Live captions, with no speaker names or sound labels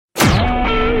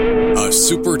a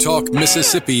SuperTalk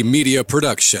Mississippi media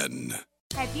production.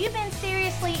 Have you been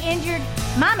seriously injured?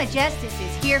 Mama Justice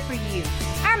is here for you.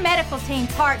 Our medical team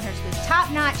partners with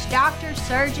top-notch doctors,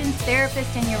 surgeons,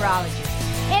 therapists, and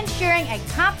urologists, ensuring a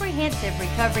comprehensive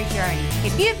recovery journey.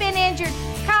 If you've been injured,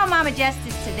 call Mama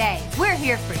Justice today. We're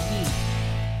here for you.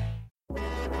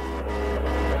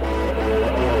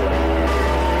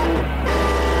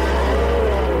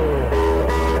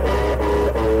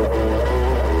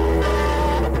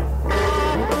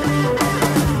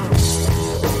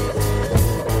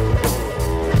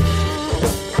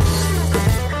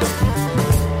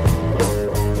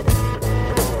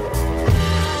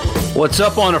 What's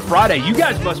up on a Friday? You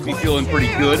guys must be feeling pretty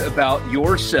good about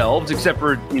yourselves, except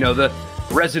for, the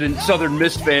resident Southern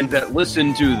Miss fans that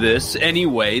listen to this.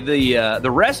 Anyway,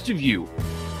 the rest of you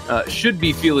should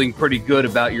be feeling pretty good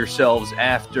about yourselves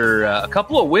after a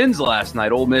couple of wins last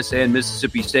night. Ole Miss and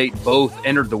Mississippi State both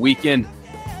entered the weekend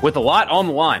with a lot on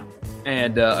the line,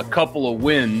 and a couple of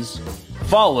wins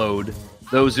followed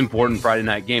those important Friday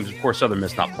night games. Of course, Southern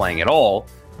Miss not playing at all.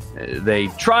 They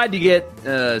tried to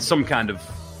get some kind of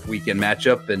weekend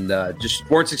matchup and just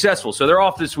weren't successful. So they're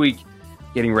off this week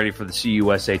getting ready for the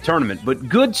CUSA tournament. But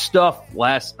good stuff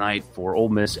last night for Ole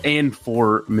Miss and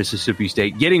for Mississippi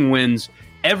State. Getting wins,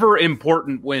 ever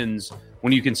important wins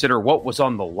when you consider what was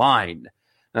on the line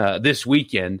this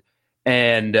weekend.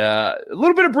 And a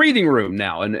little bit of breathing room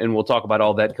now. And we'll talk about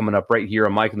all that coming up right here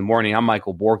on Mike in the Morning. I'm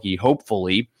Michael Borky.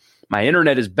 Hopefully my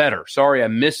internet is better. Sorry I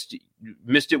missed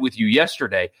it with you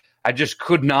yesterday. I just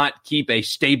could not keep a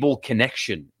stable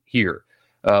connection here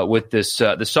with this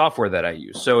the software that I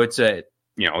use. So it's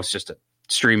just a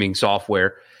streaming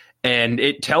software, and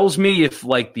it tells me if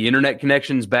the internet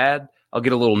connection's bad. I'll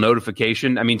get a little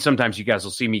notification. I mean, sometimes you guys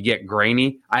will see me get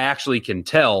grainy. I actually can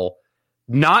tell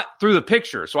not through the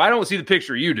picture, so I don't see the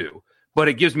picture you do, but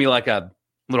it gives me like a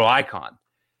little icon.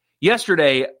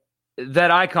 Yesterday,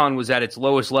 that icon was at its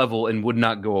lowest level and would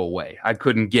not go away. I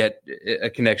couldn't get a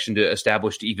connection to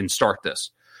establish to even start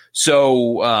this.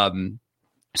 So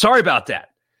sorry about that.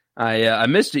 I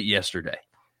missed it yesterday,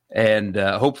 and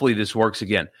hopefully this works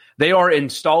again. They are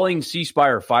installing C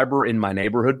Spire fiber in my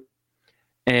neighborhood,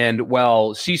 and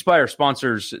while C Spire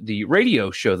sponsors the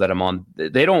radio show that I'm on,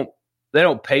 they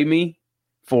don't pay me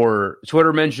for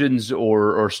Twitter mentions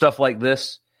or stuff like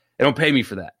this. They don't pay me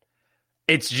for that.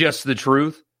 It's just the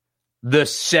truth. The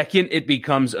second it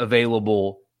becomes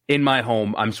available in my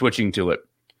home, I'm switching to it,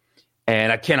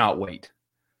 and I cannot wait.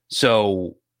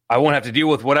 So I won't have to deal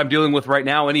with what I'm dealing with right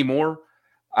now anymore.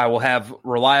 I will have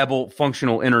reliable,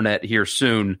 functional internet here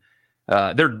soon.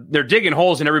 They're digging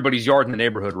holes in everybody's yard in the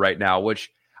neighborhood right now,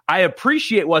 which I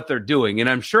appreciate what they're doing, and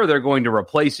I'm sure they're going to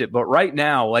replace it. But right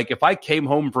now, if I came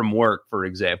home from work, for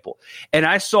example, and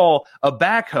I saw a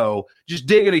backhoe just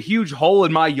digging a huge hole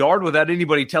in my yard without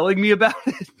anybody telling me about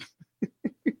it,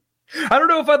 I don't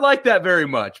know if I'd like that very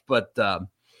much, but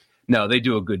no, they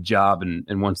do a good job,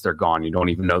 and once they're gone, you don't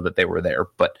even know that they were there.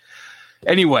 But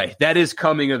anyway, that is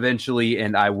coming eventually,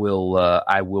 and I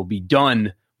will be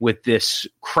done with this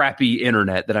crappy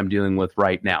internet that I'm dealing with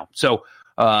right now. So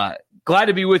glad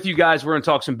to be with you guys. We're going to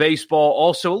talk some baseball,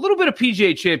 also a little bit of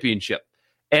PGA Championship,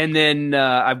 and then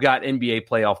I've got NBA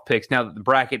playoff picks. Now that the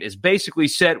bracket is basically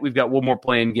set, we've got one more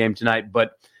play-in game tonight,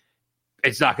 but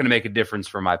it's not going to make a difference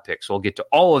for my pick. So we'll get to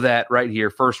all of that right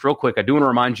here. First, real quick, I do want to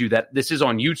remind you that this is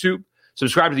on YouTube.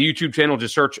 Subscribe to the YouTube channel.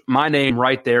 Just search my name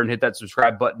right there and hit that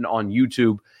subscribe button on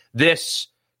YouTube. This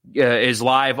is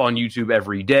live on YouTube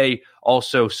every day.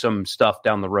 Also, some stuff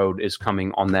down the road is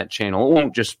coming on that channel. It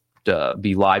won't just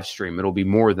be live stream. It'll be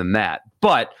more than that.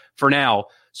 But for now,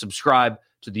 subscribe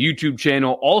to the YouTube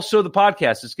channel. Also, the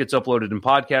podcast. This gets uploaded in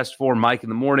podcast form. Mike in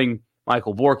the Morning,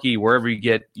 Michael Borky, wherever you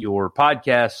get your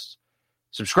podcasts.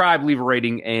 Subscribe, leave a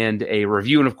rating, and a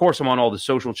review. And, of course, I'm on all the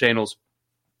social channels,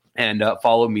 and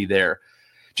follow me there.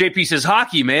 JP says,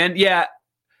 hockey, man. Yeah,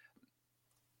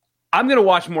 I'm going to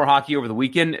watch more hockey over the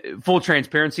weekend. Full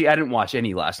transparency, I didn't watch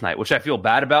any last night, which I feel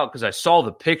bad about because I saw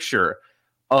the picture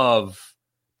of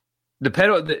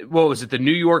the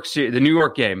New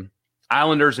York game,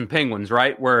 Islanders and Penguins,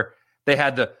 right, where they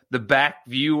had the back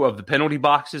view of the penalty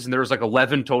boxes, and there was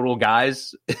 11 total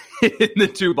guys in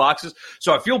the two boxes.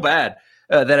 So I feel bad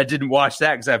that I didn't watch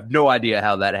that because I have no idea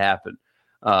how that happened.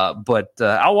 But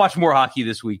I'll watch more hockey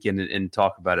this weekend and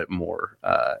talk about it more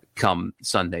come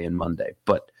Sunday and Monday.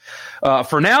 But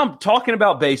for now, I'm talking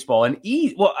about baseball. And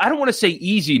I don't want to say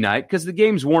easy night because the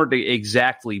games weren't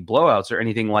exactly blowouts or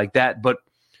anything like that, but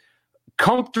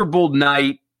comfortable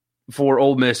night for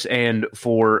Ole Miss and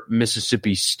for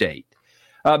Mississippi State.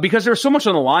 because there's so much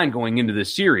on the line going into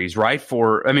this series, right?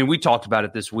 We talked about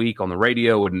it this week on the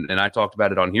radio, and I talked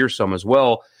about it on here some as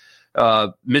well.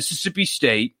 Mississippi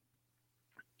State,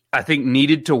 I think,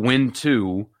 needed to win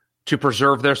 2 to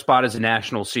preserve their spot as a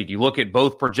national seed. You look at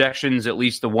both projections, at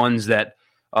least the ones that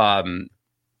I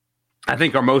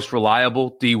think are most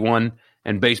reliable, D1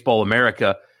 and Baseball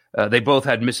America. They both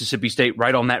had Mississippi State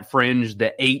right on that fringe,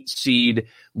 the 8 seed.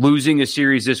 Losing a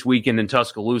series this weekend in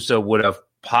Tuscaloosa would have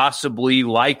possibly,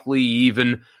 likely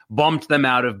even bumped them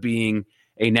out of being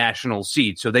a national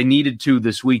seed. So they needed to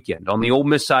this weekend. On the Ole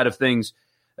Miss side of things,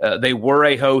 they were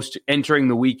a host entering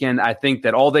the weekend. I think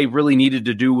that all they really needed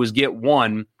to do was get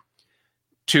 1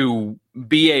 to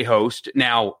be a host.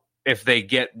 Now, if they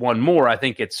get 1 more, I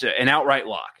think it's an outright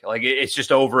lock. Like, it's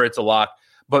just over. It's a lock.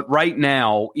 But right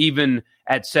now, even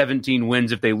at 17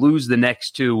 wins, if they lose the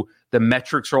next 2, the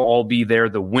metrics will all be there.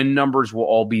 The win numbers will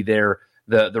all be there.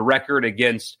 The record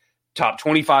against top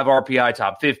 25 RPI,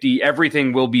 top 50,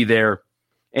 everything will be there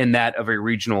in that of a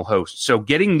regional host. So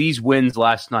getting these wins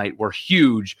last night were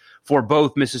huge for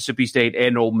both Mississippi State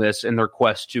and Ole Miss in their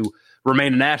quest to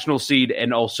remain a national seed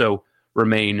and also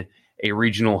remain a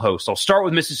regional host. I'll start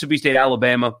with Mississippi State,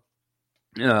 Alabama.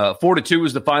 4-2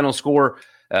 was the final score.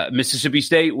 Mississippi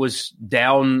State was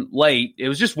down late. It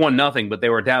was just 1-0, but they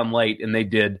were down late, and they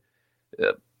did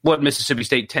what Mississippi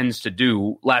State tends to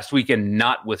do last weekend,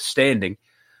 notwithstanding.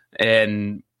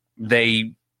 And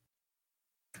they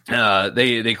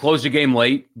closed the game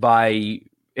late by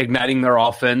igniting their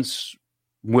offense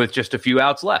with just a few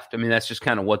outs left. I mean, that's just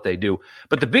kind of what they do.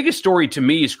 But the biggest story to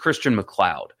me is Christian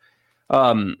McLeod.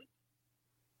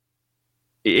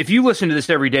 If you listen to this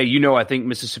every day, you know I think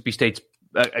Mississippi State's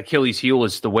Achilles heel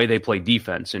is the way they play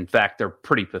defense. In fact, they're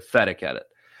pretty pathetic at it.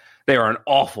 They are an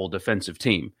awful defensive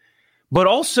team. But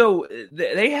also,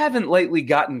 they haven't lately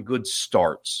gotten good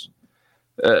starts.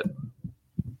 At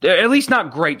least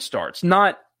not great starts.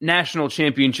 Not national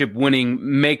championship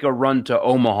winning, make a run to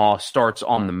Omaha starts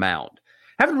on the mound.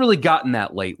 Haven't really gotten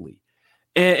that lately.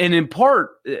 And in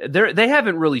part, they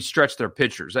haven't really stretched their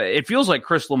pitchers. It feels like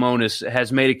Chris Lemonis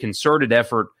has made a concerted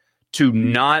effort to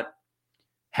not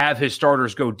have his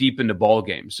starters go deep into ball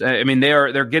games. I mean,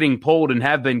 they're getting pulled and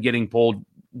have been getting pulled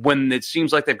when it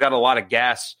seems like they've got a lot of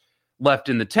gas left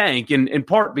in the tank, and in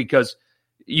part because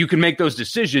you can make those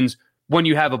decisions when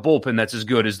you have a bullpen that's as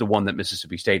good as the one that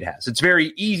Mississippi State has. It's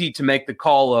very easy to make the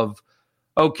call of,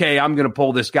 okay, I'm going to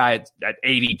pull this guy at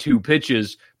 82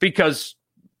 pitches because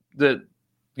the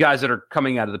guys that are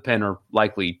coming out of the pen are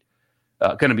likely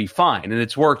going to be fine. And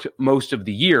it's worked most of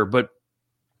the year, but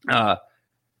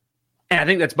and I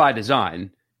think that's by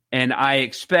design. And I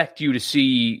expect you to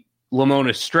see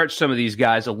Lemonis stretch some of these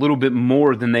guys a little bit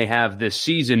more than they have this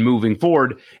season moving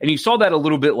forward. And you saw that a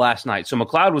little bit last night. So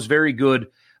McLeod was very good.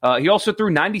 He also threw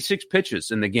 96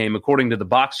 pitches in the game, according to the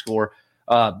box score.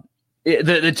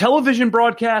 The television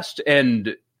broadcast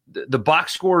and the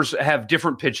box scores have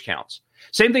different pitch counts.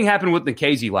 Same thing happened with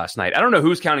Nikhazy last night. I don't know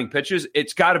who's counting pitches.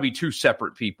 It's got to be 2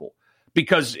 separate people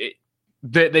because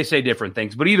they say different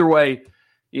things. But either way,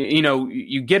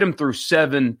 you get him through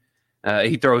 7.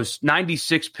 He throws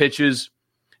 96 pitches,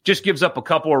 just gives up a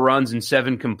couple of runs and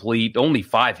 7 complete, only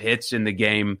 5 hits in the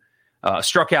game,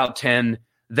 struck out 10.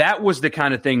 That was the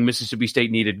kind of thing Mississippi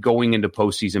State needed going into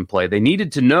postseason play. They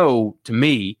needed to know, to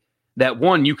me, that,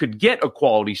 one, you could get a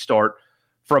quality start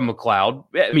from McLeod.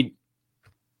 I mean,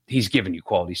 he's given you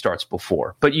quality starts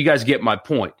before, but you guys get my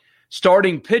point.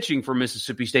 Starting pitching for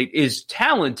Mississippi State is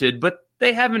talented, but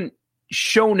they haven't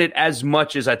shown it as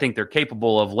much as I think they're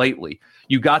capable of lately.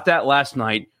 You got that last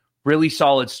night, really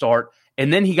solid start,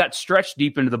 and then he got stretched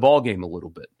deep into the ballgame a little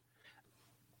bit.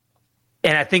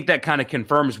 And I think that kind of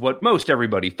confirms what most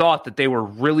everybody thought, that they were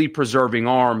really preserving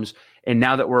arms, and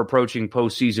now that we're approaching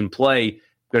postseason play,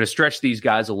 going to stretch these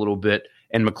guys a little bit,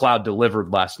 and McLeod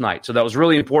delivered last night. So that was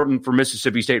really important for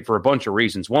Mississippi State for a bunch of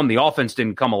reasons. One, the offense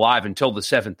didn't come alive until the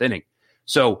 7th inning.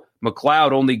 So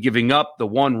McLeod only giving up the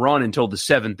 1 run until the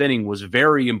 7th inning was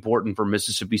very important for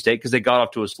Mississippi State because they got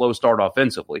off to a slow start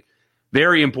offensively.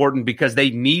 Very important because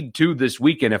they need to this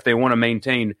weekend if they want to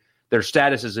maintain their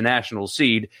status as a national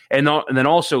seed. And then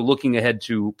also looking ahead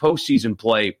to postseason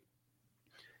play,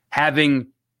 having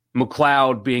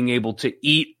McLeod being able to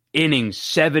eat innings,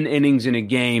 7 innings in a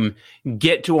game,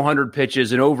 get to 100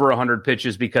 pitches and over 100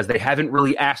 pitches because they haven't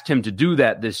really asked him to do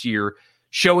that this year,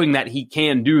 showing that he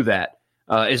can do that.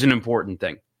 Is an important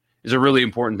thing, is a really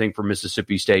important thing for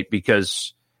Mississippi State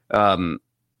because it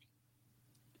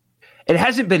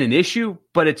hasn't been an issue,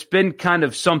 but it's been kind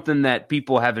of something that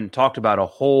people haven't talked about a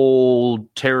whole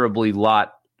terribly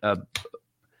lot.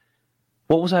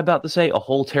 What was I about to say? A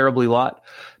whole terribly lot?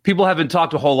 People haven't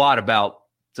talked a whole lot about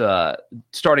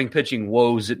starting pitching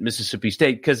woes at Mississippi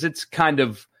State because it's kind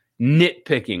of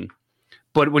nitpicking.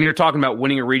 But when you're talking about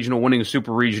winning a regional, winning a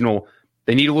super regional,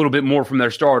 they need a little bit more from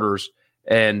their starters,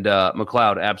 and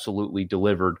McLeod absolutely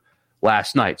delivered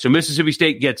last night. So Mississippi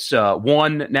State gets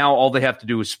one. Now all they have to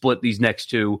do is split these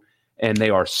next two, and they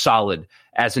are solid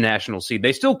as a national seed.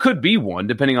 They still could be one,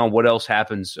 depending on what else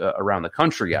happens around the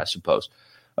country, I suppose.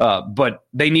 But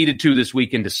they needed to this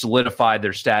weekend to solidify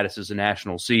their status as a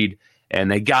national seed,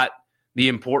 and they got the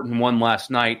important one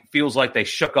last night. Feels like they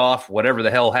shook off whatever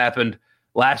the hell happened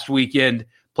last weekend.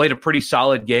 Played a pretty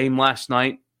solid game last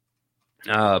night.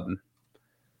 No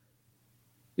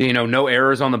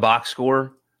errors on the box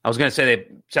score. I was going to say they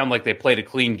sound like they played a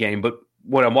clean game, but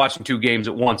when I'm watching two games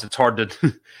at once, it's hard to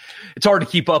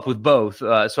keep up with both.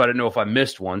 So I didn't know if I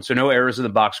missed one. So no errors in the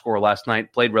box score last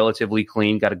night. Played relatively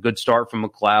clean. Got a good start from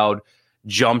McLeod.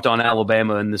 Jumped on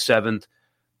Alabama in the seventh.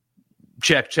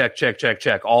 Check.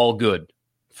 All good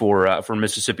for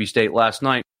Mississippi State last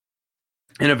night.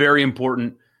 And a very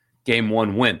important Game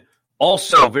 1 win.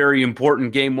 Also, very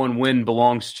important Game 1 win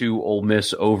belongs to Ole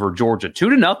Miss over Georgia.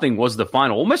 2-0 was the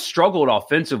final. Ole Miss struggled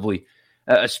offensively,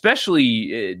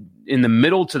 especially in the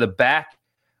middle to the back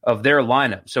of their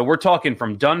lineup. So we're talking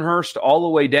from Dunhurst all the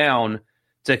way down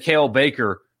to Cale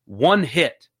Baker. One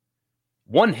hit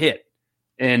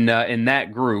in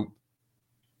that group,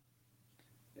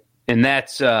 and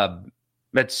that's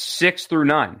 6 through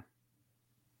 9.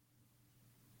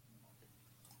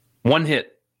 One hit.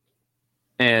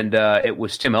 And it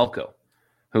was Tim Elko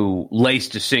who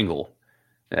laced a single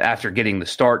after getting the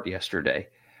start yesterday,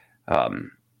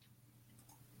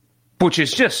 which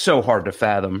is just so hard to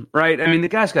fathom, right? I mean, the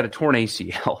guy's got a torn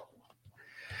ACL.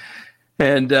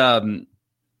 And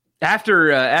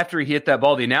after he hit that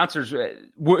ball, the announcers,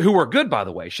 who were good, by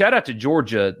the way, shout out to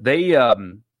Georgia. These are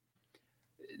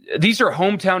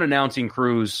hometown announcing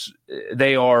crews.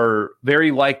 They are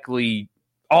very likely –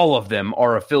 all of them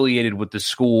are affiliated with the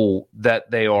school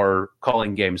that they are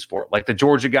calling games for. Like the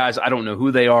Georgia guys, I don't know who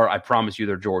they are. I promise you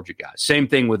they're Georgia guys. Same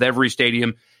thing with every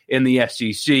stadium in the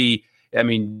SEC. I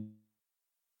mean,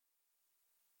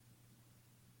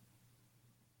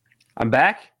 I'm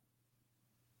back?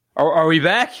 Are we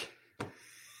back?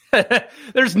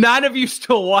 There's 9 of you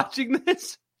still watching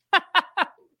this?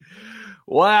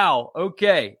 Wow.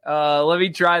 Okay. Let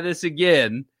me try this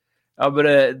again. I'm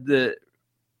going to...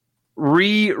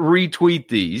 retweet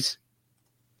these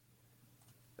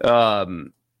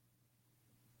if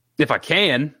I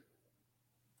can.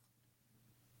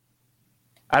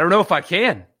 I don't know if I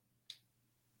can.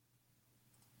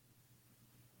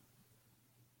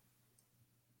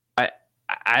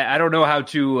 I don't know how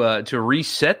to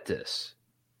reset this,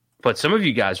 but some of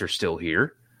you guys are still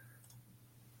here.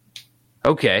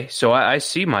 Okay, so I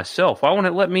see myself. Why won't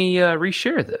it let me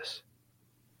reshare this?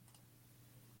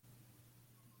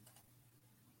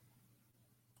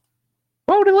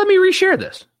 Why would it let me reshare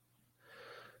this?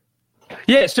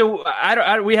 Yeah, so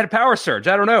we had a power surge.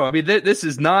 I don't know. I mean, this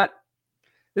is not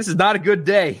a good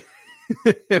day.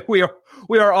 we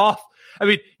are off. I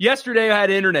mean, yesterday I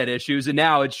had internet issues, and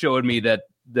now it's showing me that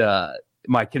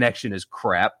my connection is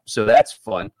crap. So that's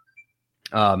fun.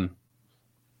 I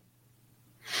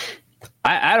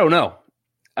don't know.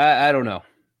 I don't know.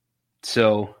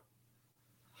 So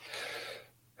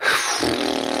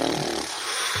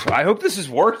I hope this is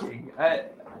working.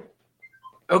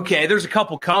 Okay, there's a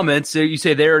couple comments. You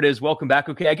say, there it is. Welcome back.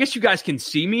 Okay, I guess you guys can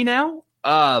see me now.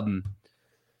 I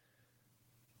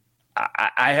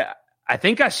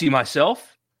think I see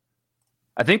myself.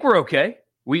 I think we're okay.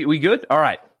 We good? All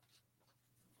right.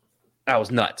 That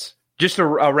was nuts. Just a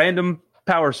random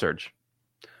power surge.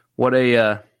 What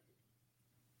a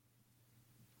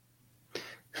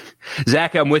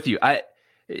Zach, I'm with you.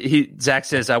 Zach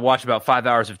says, I watch about 5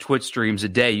 hours of Twitch streams a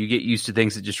day. You get used to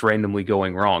things that just randomly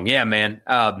going wrong. Yeah, man.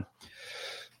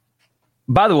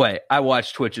 By the way, I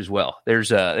watch Twitch as well.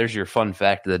 There's your fun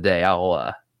fact of the day.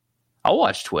 I'll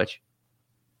watch Twitch.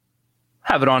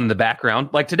 Have it on in the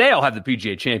background. Like today, I'll have the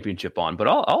PGA Championship on, but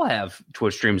I'll have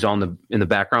Twitch streams in the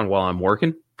background while I'm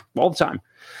working all the time.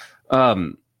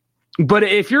 But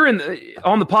if you're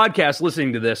on the podcast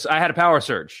listening to this, I had a power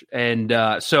surge. And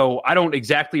so I don't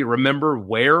exactly remember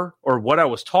where or what I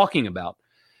was talking about.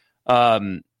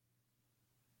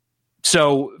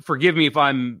 So forgive me if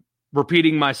I'm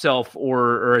repeating myself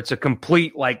or it's a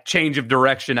complete change of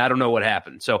direction. I don't know what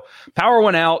happened. So power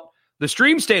went out. The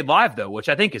stream stayed live, though, which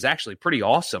I think is actually pretty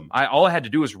awesome. All I had to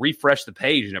do was refresh the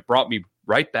page, and it brought me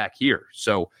right back here.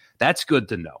 So that's good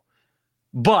to know.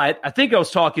 But I think I was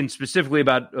talking specifically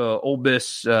about Ole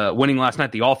Miss winning last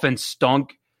night. The offense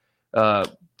stunk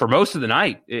for most of the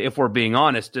night, if we're being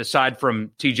honest, aside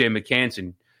from TJ McCants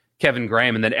and Kevin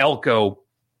Graham, and then Elko.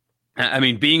 I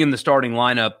mean, being in the starting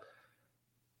lineup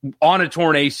on a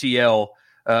torn ACL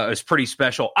is pretty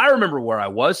special. I remember where I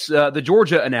was. The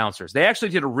Georgia announcers, they actually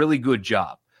did a really good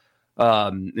job.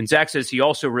 And Zach says he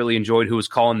also really enjoyed who was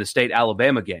calling the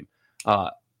State-Alabama game.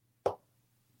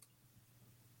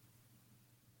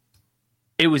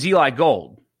 It was Eli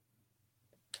Gold,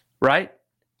 right?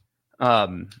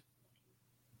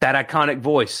 That iconic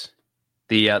voice,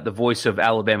 the voice of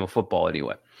Alabama football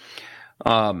anyway.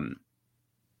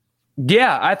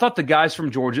 Yeah, I thought the guys from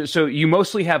Georgia, so you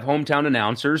mostly have hometown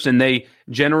announcers, and they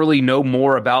generally know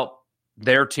more about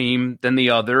their team than the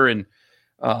other. And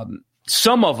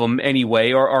some of them,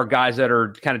 anyway, are guys that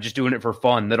are kind of just doing it for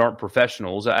fun, that aren't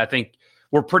professionals. I think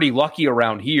we're pretty lucky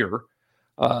around here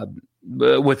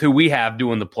with who we have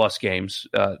doing the plus games.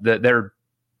 That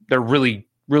they're really,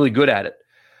 really good at it.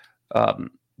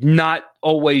 Not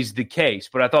always the case,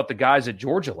 but I thought the guys at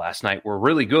Georgia last night were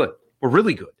really good.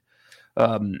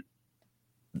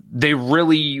 They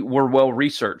really were well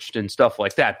researched and stuff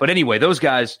like that. But anyway, those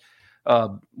guys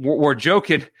were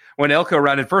joking when Elko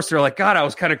ran at first. They're like, God, I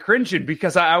was kind of cringing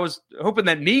because I was hoping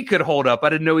that knee could hold up. I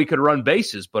didn't know he could run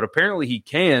bases, but apparently he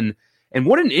can. And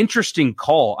what an interesting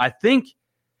call. I think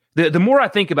the more I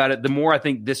think about it, the more I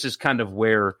think this is kind of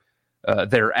where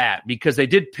they're at, because they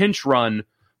did pinch run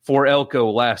for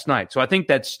Elko last night. So I think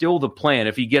that's still the plan.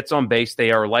 If he gets on base, they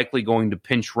are likely going to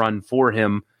pinch run for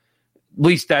him. At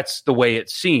least that's the way it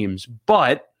seems.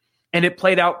 And it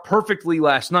played out perfectly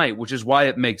last night, which is why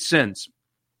it makes sense.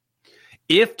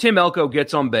 If Tim Elko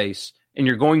gets on base and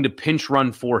you're going to pinch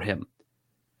run for him,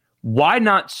 why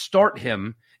not start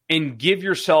him and give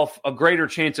yourself a greater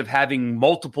chance of having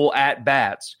multiple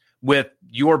at-bats with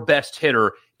your best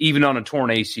hitter, even on a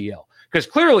torn ACL? Because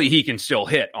clearly he can still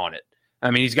hit on it. I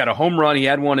mean, he's got a home run. He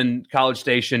had one in College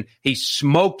Station. He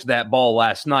smoked that ball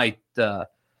last night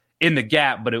in the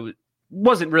gap, but it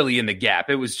wasn't really in the gap.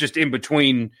 It was just in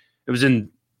between. It was in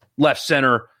left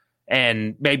center,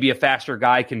 and maybe a faster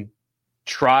guy can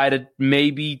try to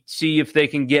maybe see if they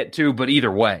can get to, but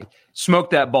either way, smoked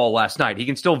that ball last night. He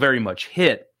can still very much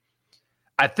hit.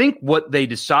 I think what they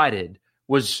decided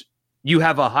was you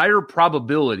have a higher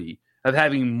probability of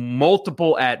having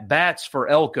multiple at-bats for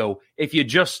Elko if you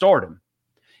just start him.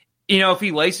 You know, if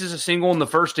he laces a single in the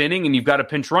first inning and you've got a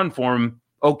pinch run for him,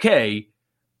 okay,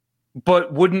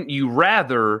 but wouldn't you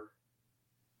rather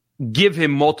give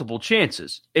him multiple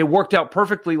chances? It worked out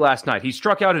perfectly last night. He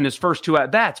struck out in his first two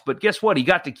at-bats, but guess what? He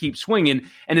got to keep swinging,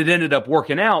 and it ended up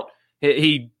working out.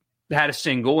 He had a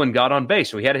single and got on base,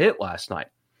 so he had a hit last night.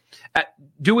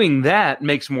 Doing that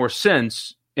makes more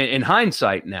sense in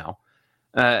hindsight now,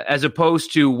 as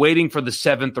opposed to waiting for the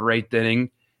seventh or eighth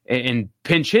inning and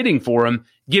pinch hitting for him,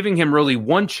 giving him really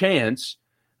one chance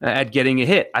at getting a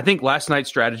hit. I think last night's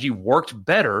strategy worked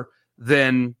better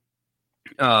than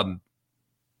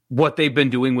what they've been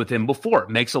doing with him before. It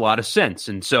makes a lot of sense.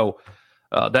 And so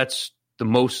that's the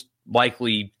most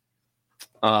likely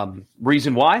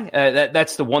reason why.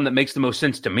 That's the one that makes the most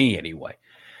sense to me anyway.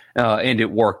 And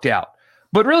it worked out.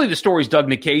 But really the story is Doug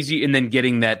Nikhazy and then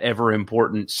getting that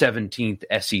ever-important 17th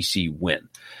SEC win.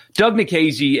 Doug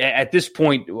Nikhazy, at this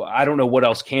point, I don't know what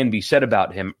else can be said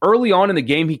about him. Early on in the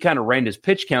game, he kind of ran his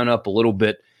pitch count up a little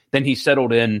bit. Then he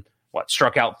settled in,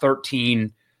 struck out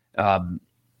 13,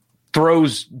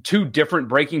 throws two different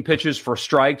breaking pitches for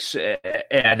strikes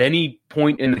at any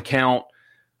point in the count.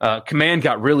 Command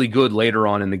got really good later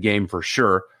on in the game for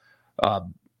sure.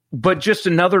 But just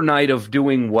another night of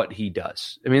doing what he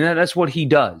does. I mean, that's what he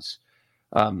does.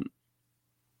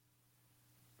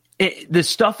 The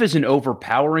stuff isn't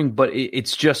overpowering, but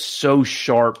it's just so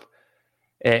sharp,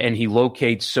 and he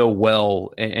locates so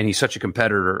well, and he's such a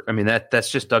competitor. I mean,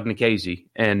 that's just Doug Nikhazy.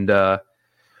 And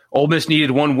Ole Miss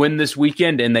needed one win this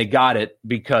weekend, and they got it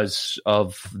because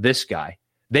of this guy.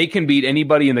 They can beat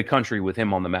anybody in the country with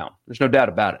him on the mound. There's no doubt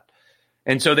about it.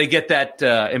 And so they get that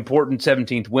important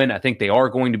 17th win. I think they are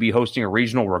going to be hosting a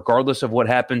regional regardless of what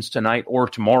happens tonight or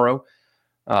tomorrow.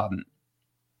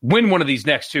 Win one of these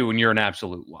next two, and you're an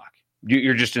absolute lock.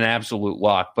 You're just an absolute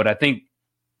lock. But I think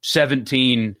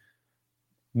 17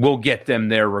 will get them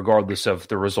there regardless of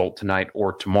the result tonight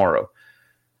or tomorrow.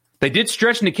 They did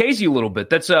stretch Nikhazy a little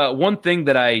bit. That's one thing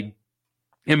that I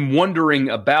am wondering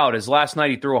about is last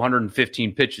night he threw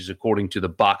 115 pitches according to the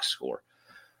box score.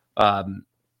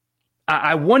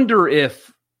 I wonder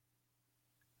if,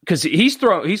 because he's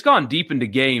gone deep into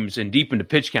games and deep into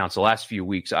pitch counts the last few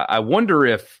weeks. I wonder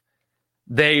if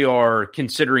they are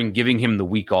considering giving him the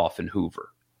week off in Hoover,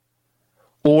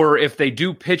 or if they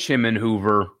do pitch him in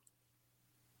Hoover,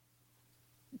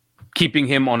 keeping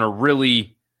him on a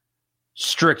really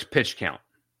strict pitch count,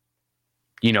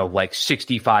 like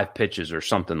 65 pitches or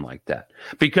something like that.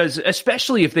 Because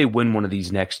especially if they win one of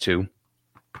these next two,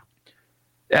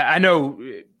 I know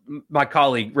my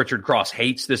colleague Richard Cross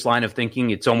hates this line of thinking.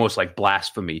 It's almost like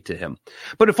blasphemy to him.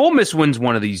 But if Ole Miss wins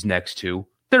one of these next two,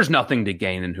 there's nothing to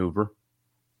gain in Hoover.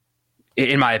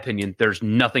 In my opinion, there's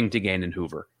nothing to gain in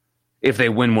Hoover if they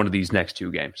win one of these next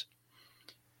two games.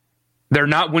 They're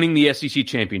not winning the SEC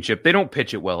championship. They don't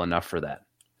pitch it well enough for that.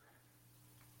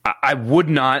 I would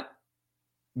not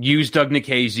use Doug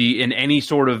Nikhazy in any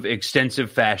sort of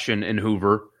extensive fashion in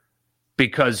Hoover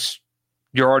because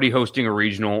you're already hosting a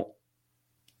regional.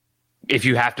 If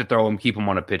you have to throw him, keep him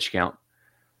on a pitch count.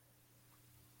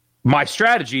 My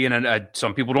strategy, and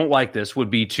some people don't like this, would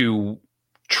be to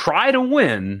try to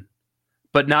win,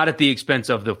 but not at the expense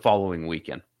of the following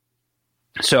weekend.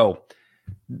 So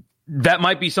that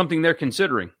might be something they're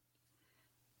considering.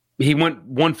 He went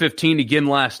 115 again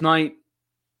last night.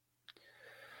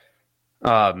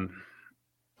 I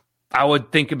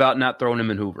would think about not throwing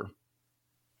him in Hoover.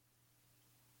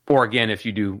 Or again, if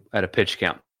you do at a pitch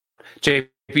count.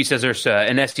 JP says there's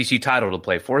an SEC title to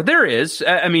play for. There is.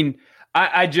 I mean,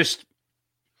 I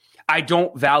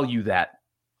don't value that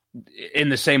in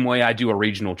the same way I do a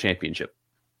regional championship.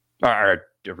 Or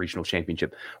a regional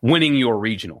championship. Winning your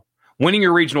regional. Winning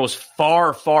your regional is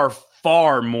far, far,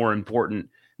 far more important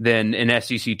than an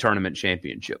SEC tournament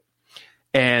championship.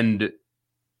 And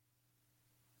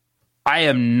I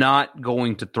am not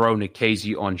going to throw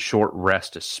Nikhazy on short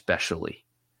rest, especially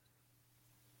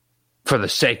for the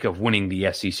sake of winning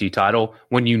the SEC title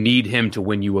when you need him to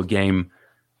win you a game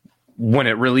when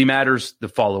it really matters the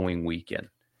following weekend.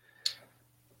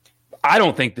 I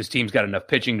don't think this team's got enough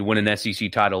pitching to win an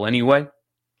SEC title anyway.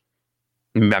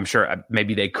 I'm sure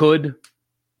maybe they could,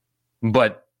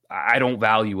 but I don't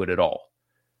value it at all.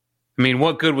 I mean,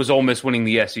 what good was Ole Miss winning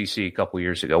the SEC a couple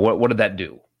years ago? What did that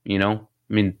do? I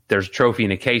mean, there's a trophy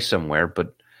in a case somewhere,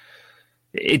 but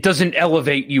it doesn't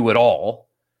elevate you at all.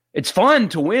 It's fun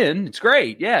to win. It's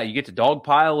great. Yeah, you get to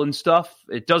dogpile and stuff.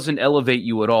 It doesn't elevate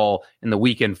you at all, and the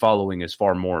weekend following is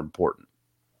far more important.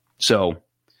 So,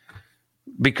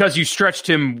 because you stretched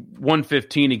him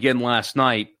 115 again last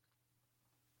night,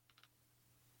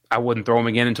 I wouldn't throw him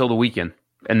again until the weekend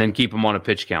and then keep him on a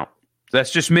pitch count.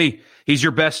 That's just me. He's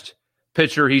your best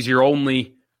pitcher. He's your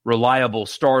only reliable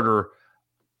starter.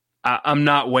 I'm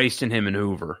not wasting him in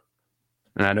Hoover.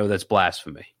 And I know that's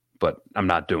blasphemy, but I'm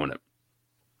not doing it.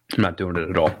 I'm not doing it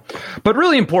at all. But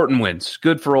really important wins.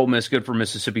 Good for Ole Miss, good for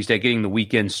Mississippi State, getting the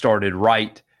weekend started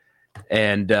right.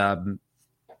 And,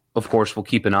 of course, we'll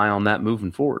keep an eye on that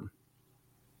moving forward.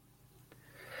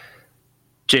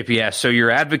 JPS, so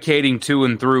you're advocating to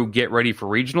and through get ready for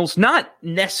regionals, not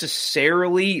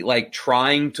necessarily like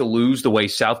trying to lose the way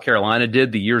South Carolina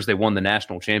did the years they won the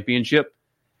national championship.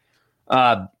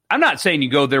 I'm not saying you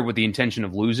go there with the intention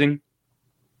of losing.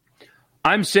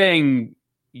 I'm saying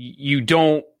you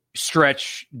don't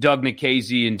stretch Doug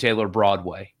Nikhazy and Taylor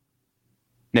Broadway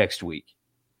next week.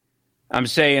 I'm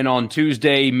saying on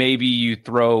Tuesday, maybe you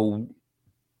throw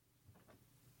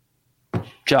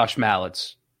Josh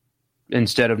Mallitz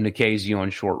instead of Nikhazy on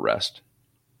short rest.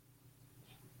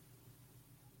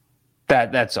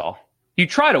 That's all. You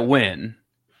try to win,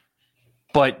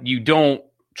 but you don't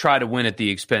try to win at the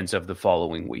expense of the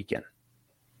following weekend.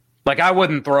 Like I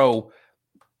wouldn't throw,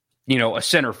 a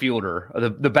center fielder,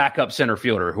 the backup center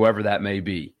fielder, whoever that may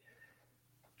be,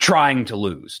 trying to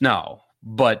lose. No,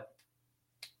 but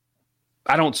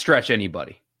I don't stretch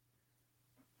anybody.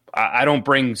 I don't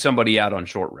bring somebody out on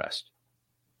short rest.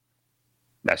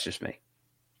 That's just me.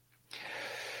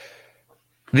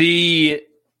 The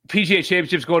PGA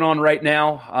Championship's going on right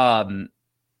now.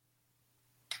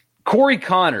 Corey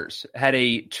Connors had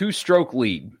a 2-stroke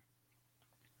lead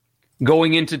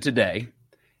going into today,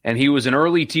 and he was an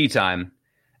early tee time.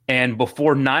 And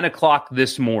before 9 o'clock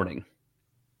this morning,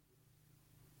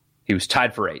 he was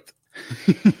tied for 8th.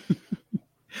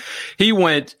 He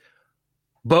went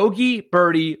bogey,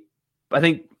 birdie. I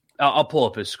think I'll pull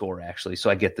up his score, actually, so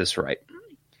I get this right.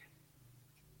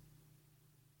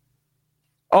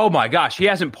 Oh, my gosh. He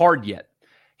hasn't parred yet.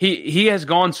 He has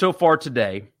gone so far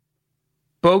today.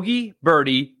 Bogey,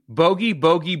 birdie, bogey,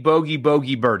 bogey, bogey,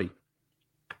 bogey, birdie.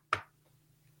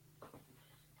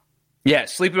 Yeah,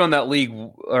 sleeping on that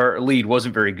lead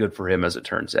wasn't very good for him, as it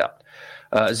turns out.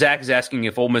 Zach is asking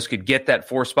if Ole Miss could get that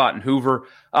 4 spot in Hoover.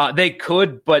 They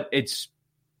could, but it's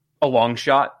a long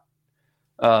shot.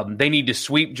 They need to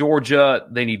sweep Georgia.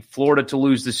 They need Florida to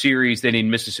lose the series. They need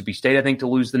Mississippi State, I think, to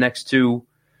lose the next 2.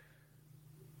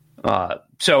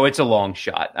 So it's a long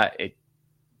shot.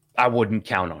 I wouldn't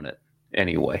count on it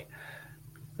anyway.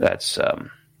 that's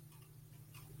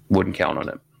wouldn't count on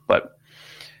it. But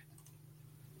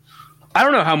I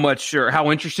don't know how much or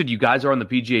how interested you guys are in the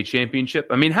PGA Championship.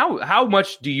 I mean, how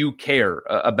much do you care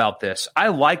about this? I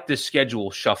like this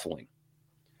schedule shuffling.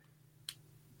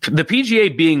 The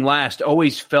PGA being last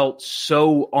always felt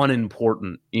so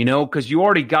unimportant, because you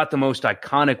already got the most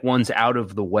iconic ones out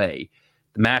of the way.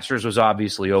 The Masters was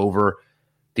obviously over.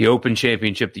 The Open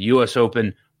Championship, the U.S.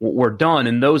 Open were done,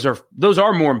 and those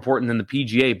are more important than the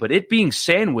PGA. But it being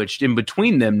sandwiched in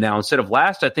between them now instead of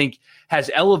last, I think,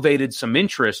 has elevated some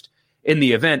interest in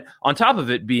the event, on top of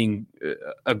it being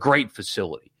a great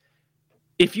facility.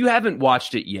 If you haven't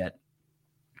watched it yet,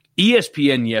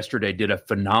 ESPN yesterday did a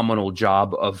phenomenal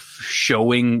job of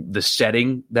showing the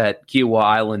setting that Kiawah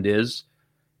Island is.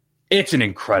 It's an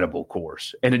incredible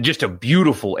course and just a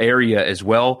beautiful area as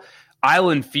well.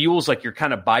 Island feels like you're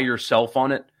kind of by yourself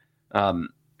on it.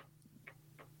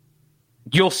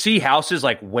 You'll see houses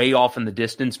like way off in the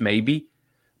distance, maybe.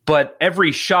 But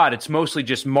every shot, it's mostly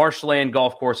just marshland,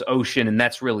 golf course, ocean, and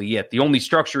that's really it. The only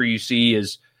structure you see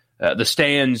is the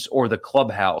stands or the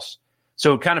clubhouse.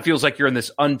 So it kind of feels like you're in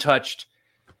this untouched,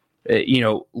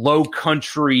 low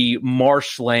country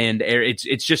marshland area.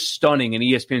 It's just stunning, and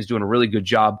ESPN's doing a really good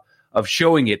job of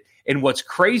showing it. And what's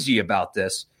crazy about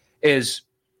this is,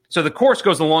 so the course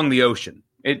goes along the ocean.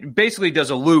 It basically does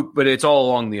a loop, but it's all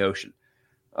along the ocean.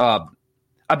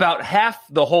 About half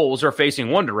the holes are facing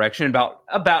one direction,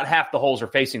 about half the holes are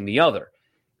facing the other.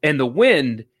 And the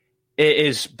wind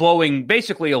is blowing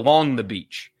basically along the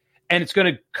beach. And it's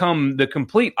going to come the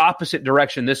complete opposite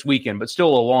direction this weekend, but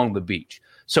still along the beach.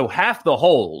 So half the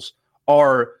holes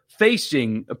are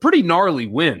facing a pretty gnarly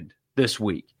wind this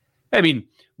week. I mean,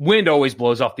 wind always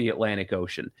blows off the Atlantic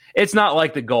Ocean. It's not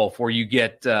like the Gulf where you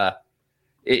get,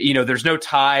 there's no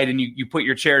tide and you put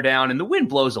your chair down and the wind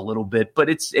blows a little bit, but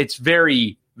it's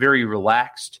very, very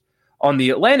relaxed. On the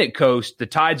Atlantic coast, the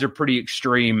tides are pretty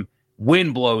extreme.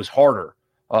 Wind blows harder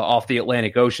off the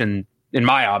Atlantic Ocean, in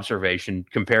my observation,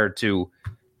 compared to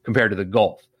the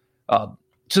Gulf.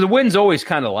 So the wind's always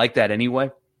kind of like that anyway.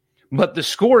 But the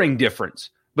scoring difference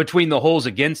between the holes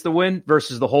against the wind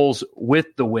versus the holes with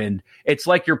the wind, it's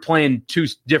like you're playing two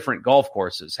different golf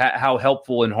courses, how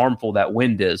helpful and harmful that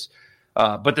wind is.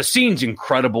 But the scene's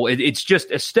incredible. It's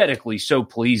just aesthetically so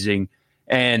pleasing.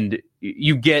 And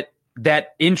you get that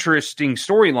interesting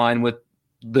storyline with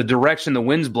the direction the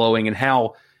wind's blowing and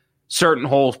how certain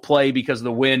holes play because of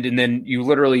the wind, and then you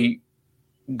literally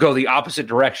go the opposite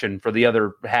direction for the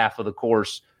other half of the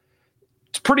course.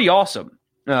 It's pretty awesome.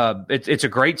 It's a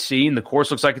great scene. The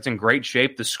course looks like it's in great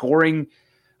shape. The scoring,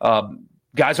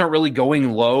 guys aren't really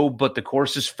going low, but the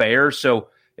course is fair. So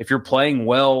if you're playing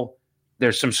well,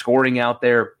 there's some scoring out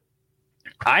there.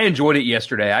 I enjoyed it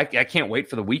yesterday. I can't wait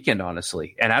for the weekend,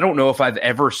 honestly. And I don't know if I've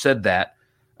ever said that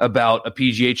about a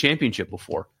PGA championship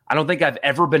before. I don't think I've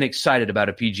ever been excited about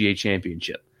a PGA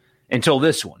championship until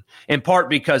this one, in part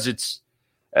because it's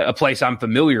a place I'm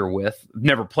familiar with. I've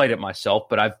never played it myself,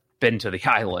 but I've been to the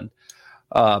island.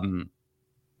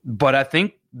 But I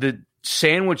think that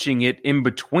sandwiching it in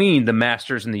between the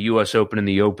Masters and the U.S. Open and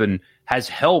the Open has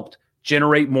helped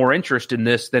generate more interest in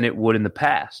this than it would in the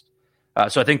past.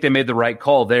 So I think they made the right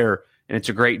call there, and it's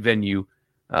a great venue.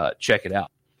 Check it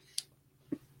out.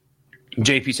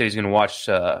 JP said he's going to watch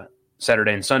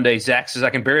Saturday and Sunday. Zach says, I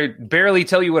can barely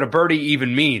tell you what a birdie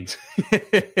even means.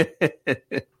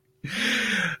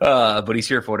 But he's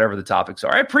here for whatever the topics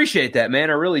are. I appreciate that, man.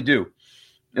 I really do.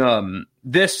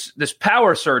 This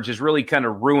power surge has really kind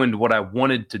of ruined what I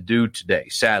wanted to do today,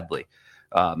 sadly.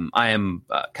 I am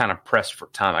kind of pressed for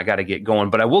time. I got to get going.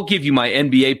 But I will give you my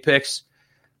NBA picks.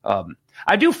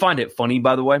 I do find it funny,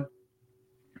 by the way,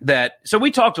 so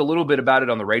we talked a little bit about it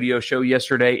on the radio show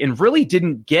yesterday and really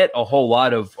didn't get a whole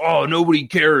lot of, nobody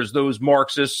cares, those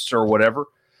Marxists or whatever.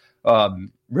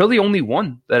 Really only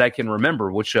one that I can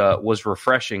remember, which was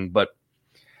refreshing. But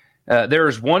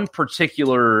there's one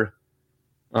particular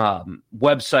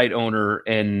website owner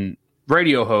and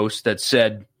radio host that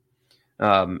said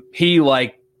he,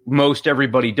 like most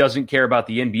everybody, doesn't care about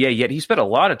the NBA, yet he spent a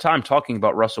lot of time talking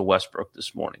about Russell Westbrook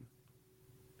this morning.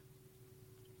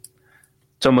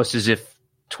 It's almost as if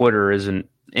Twitter isn't.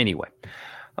 Anyway.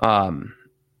 My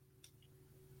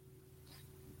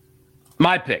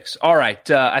picks. All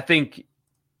right. I think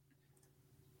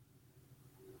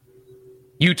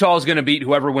Utah is going to beat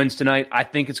whoever wins tonight. I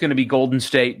think it's going to be Golden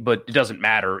State, but it doesn't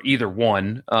matter. Either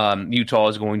one. Utah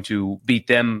is going to beat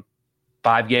them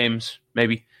 5 games,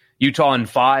 maybe. Utah in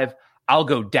 5. I'll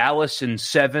go Dallas in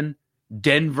 7.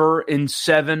 Denver in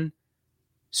 7.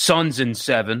 Suns in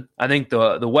 7. I think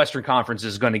the Western Conference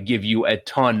is going to give you a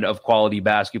ton of quality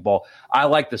basketball. I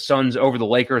like the Suns over the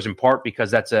Lakers in part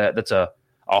because that's a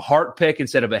heart pick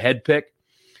instead of a head pick.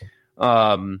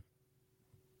 But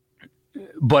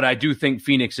I do think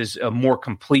Phoenix is a more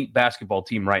complete basketball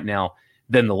team right now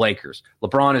than the Lakers.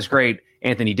 LeBron is great.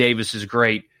 Anthony Davis is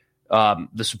great.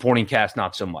 The supporting cast,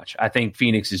 not so much. I think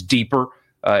Phoenix is deeper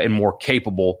and more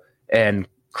capable. And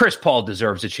Chris Paul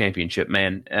deserves a championship,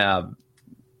 man.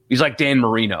 He's like Dan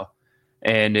Marino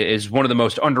and is one of the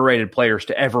most underrated players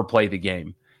to ever play the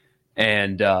game.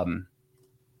 And I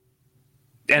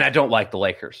don't like the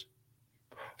Lakers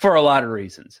for a lot of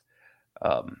reasons.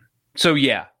 So,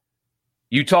 yeah,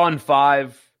 Utah in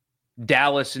 5,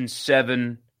 Dallas in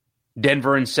 7,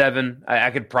 Denver in 7. I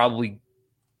could probably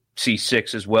see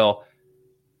 6 as well.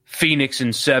 Phoenix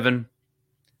in 7,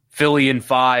 Philly in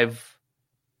 5.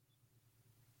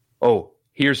 Oh,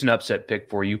 here's an upset pick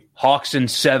for you. Hawks in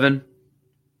 7,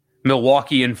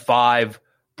 Milwaukee in 5,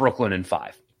 Brooklyn in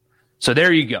 5. So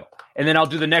there you go. And then I'll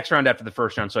do the next round after the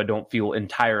first round so I don't feel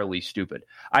entirely stupid.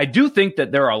 I do think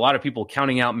that there are a lot of people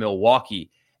counting out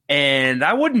Milwaukee, and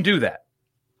I wouldn't do that.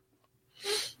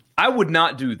 I would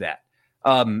not do that.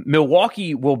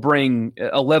 Milwaukee will bring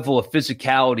a level of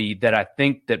physicality that I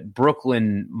think that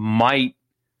Brooklyn might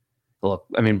look.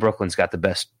 I mean, Brooklyn's got the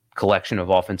best collection of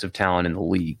offensive talent in the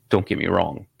league. Don't get me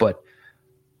wrong, but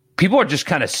people are just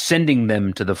kind of sending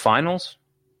them to the finals.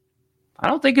 I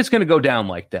don't think it's going to go down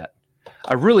like that.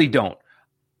 I really don't.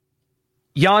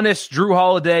 Giannis, Drew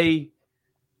Holiday,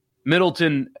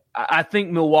 Middleton, I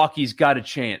think Milwaukee's got a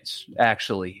chance,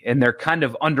 actually, and they're kind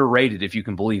of underrated, if you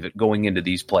can believe it, going into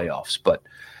these playoffs. But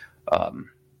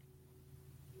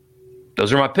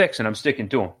those are my picks, and I'm sticking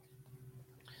to them.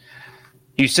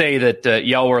 You say that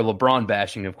y'all were LeBron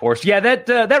bashing, of course. Yeah, that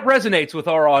resonates with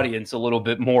our audience a little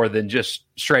bit more than just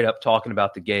straight up talking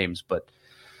about the games. But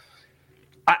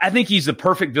I think he's the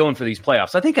perfect villain for these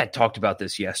playoffs. I think I talked about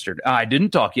this yesterday. I didn't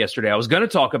talk yesterday. I was going to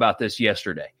talk about this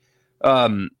yesterday.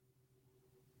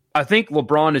 I think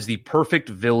LeBron is the perfect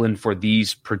villain for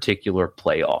these particular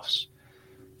playoffs.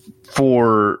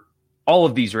 For all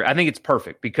of these, I think it's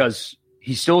perfect because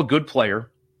he's still a good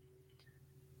player.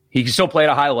 He can still play at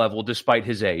a high level despite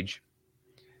his age.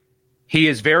 He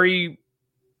is very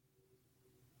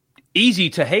easy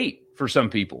to hate for some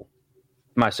people,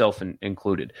 myself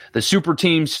included. The super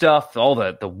team stuff, all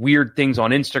the weird things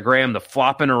on Instagram, the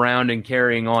flopping around and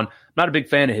carrying on. I'm not a big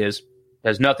fan of his.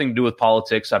 Has nothing to do with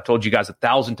politics. I've told you guys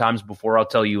 1,000 times before. I'll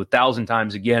tell you 1,000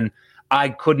 times again. I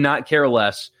could not care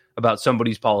less about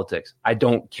somebody's politics. I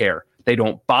don't care. They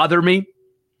don't bother me.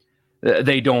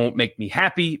 They don't make me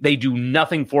happy. They do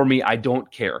nothing for me. I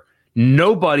don't care.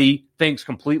 Nobody thinks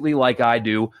completely like I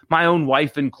do, my own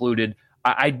wife included.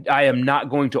 I am not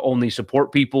going to only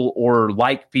support people or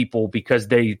like people because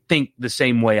they think the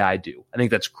same way I do. I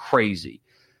think that's crazy.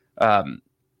 So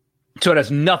it has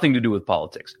nothing to do with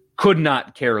politics. Could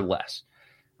not care less.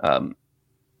 Same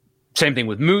thing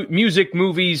with music,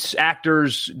 movies,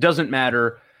 actors. Doesn't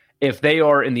matter if they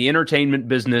are in the entertainment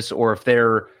business or if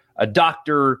they're a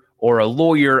doctor or a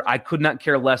lawyer. I could not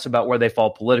care less about where they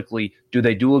fall politically. Do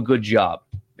they do a good job?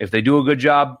 If they do a good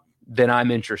job, then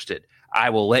I'm interested. I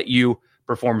will let you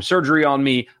perform surgery on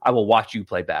me. I will watch you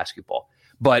play basketball.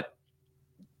 But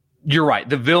you're right.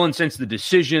 The villain since the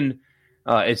decision.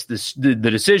 It's the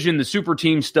decision, the super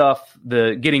team stuff,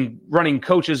 the running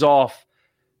coaches off,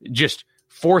 just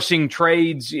forcing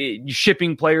trades,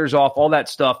 shipping players off, all that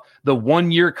stuff. The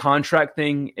 1-year contract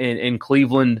thing in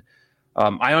Cleveland,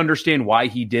 I understand why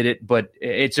he did it, but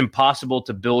it's impossible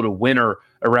to build a winner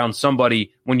around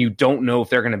somebody when you don't know if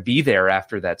they're going to be there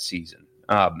after that season.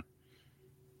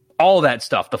 All that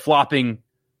stuff, the flopping.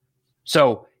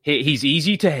 So he's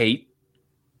easy to hate.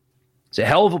 He's a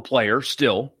hell of a player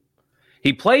still.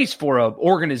 He plays for an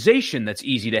organization that's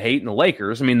easy to hate in the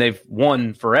Lakers. I mean, they've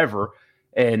won forever,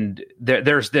 and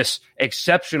there's this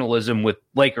exceptionalism with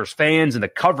Lakers fans and the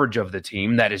coverage of the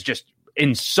team that is just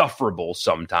insufferable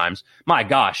sometimes. My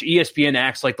gosh, ESPN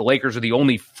acts like the Lakers are the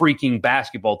only freaking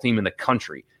basketball team in the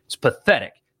country. It's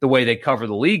pathetic the way they cover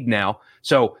the league now.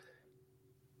 So,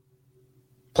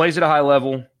 plays at a high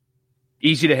level,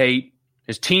 easy to hate.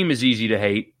 His team is easy to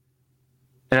hate.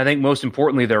 And I think most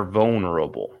importantly, they're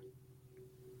vulnerable.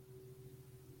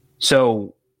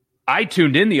 So I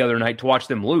tuned in the other night to watch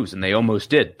them lose, and they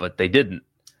almost did, but they didn't.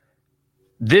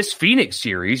 This Phoenix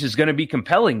series is going to be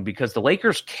compelling because the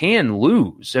Lakers can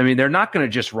lose. I mean, they're not going to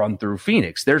just run through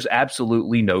Phoenix. There's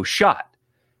absolutely no shot.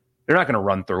 They're not going to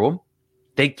run through them.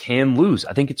 They can lose.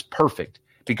 I think it's perfect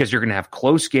because you're going to have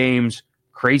close games,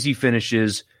 crazy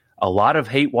finishes, a lot of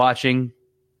hate watching.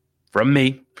 from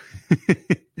me.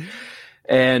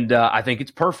 And I think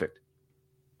it's perfect.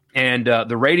 And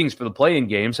the ratings for the play-in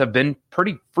games have been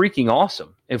pretty freaking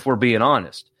awesome, if we're being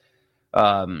honest.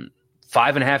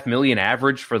 5.5 million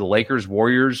average for the Lakers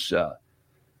Warriors.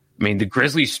 The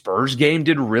Grizzlies Spurs game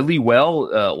did really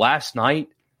well last night.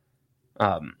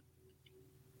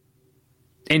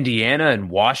 Indiana and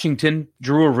Washington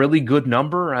drew a really good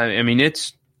number.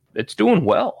 It's doing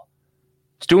well.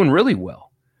 It's doing really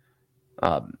well.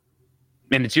 And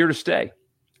it's here to stay.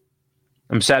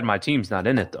 I'm sad my team's not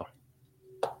in it, though.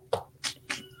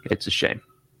 It's a shame.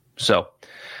 So,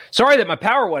 sorry that my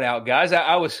power went out, guys.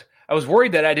 I was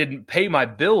worried that I didn't pay my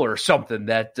bill or something,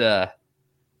 that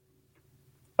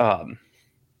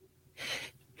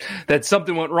that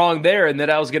something went wrong there, and that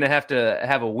I was going to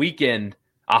have a weekend,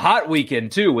 a hot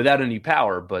weekend too, without any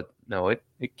power. But no, it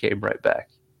came right back.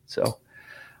 So,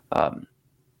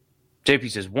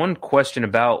 JP says, one question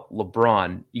about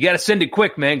LeBron. You got to send it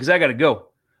quick, man, because I got to go.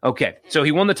 Okay, so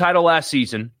he won the title last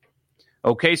season.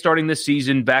 Okay, starting this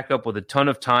season, back up with a ton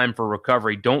of time for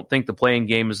recovery. Don't think the play-in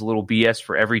game is a little BS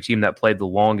for every team that played the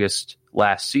longest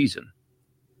last season.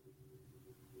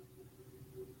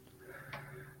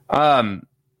 I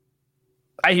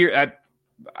hear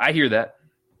that.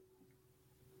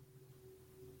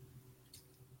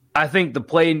 I think the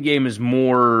play-in game is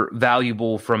more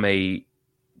valuable from a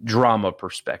drama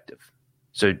perspective.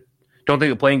 So don't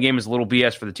think the play-in game is a little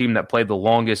BS for the team that played the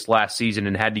longest last season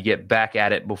and had to get back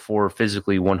at it before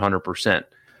physically 100%.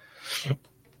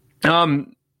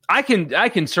 I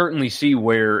can certainly see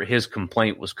where his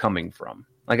complaint was coming from.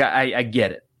 Like, I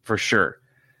get it for sure.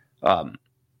 I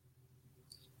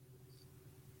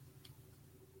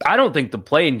don't think the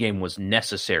play-in game was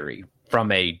necessary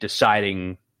from a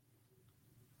deciding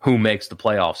who makes the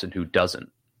playoffs and who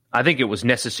doesn't. I think it was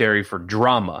necessary for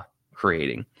drama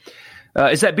creating.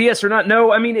 Is that BS or not?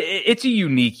 No, it's a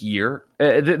unique year.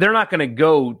 They're not going to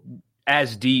go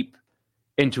as deep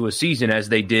into a season as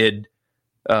they did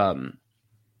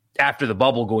after the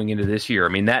bubble going into this year.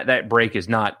 That break is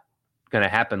not going to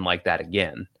happen like that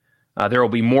again. There will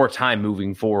be more time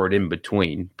moving forward in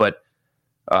between. But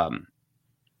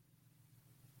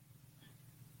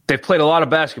they've played a lot of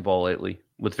basketball lately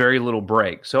with very little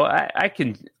break. So I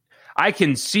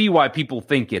can see why people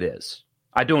think it is.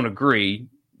 I don't agree.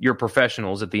 You're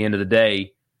professionals at the end of the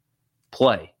day.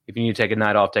 Play. If you need to take a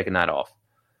night off, take a night off.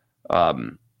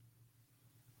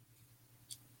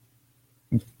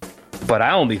 But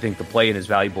I only think the play-in is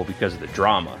valuable because of the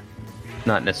drama,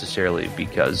 not necessarily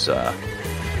because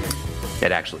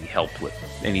it actually helped with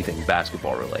anything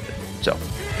basketball related. So,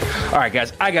 all right,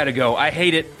 guys, I got to go. I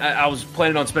hate it. I was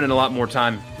planning on spending a lot more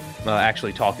time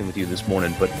actually talking with you this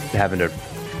morning, but having to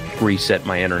reset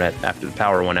my internet after the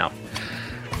power went out.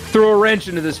 Throw a wrench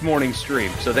into this morning's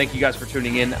stream. So thank you guys for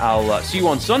tuning in. I'll see you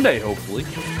on Sunday, hopefully.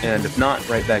 And if not,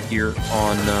 right back here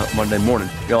on Monday morning.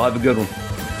 Y'all have a good one.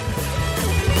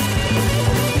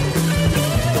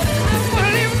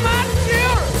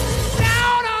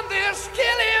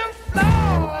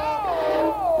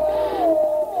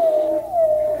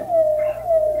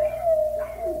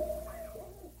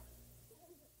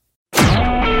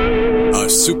 A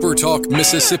SuperTalk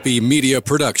Mississippi media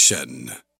production.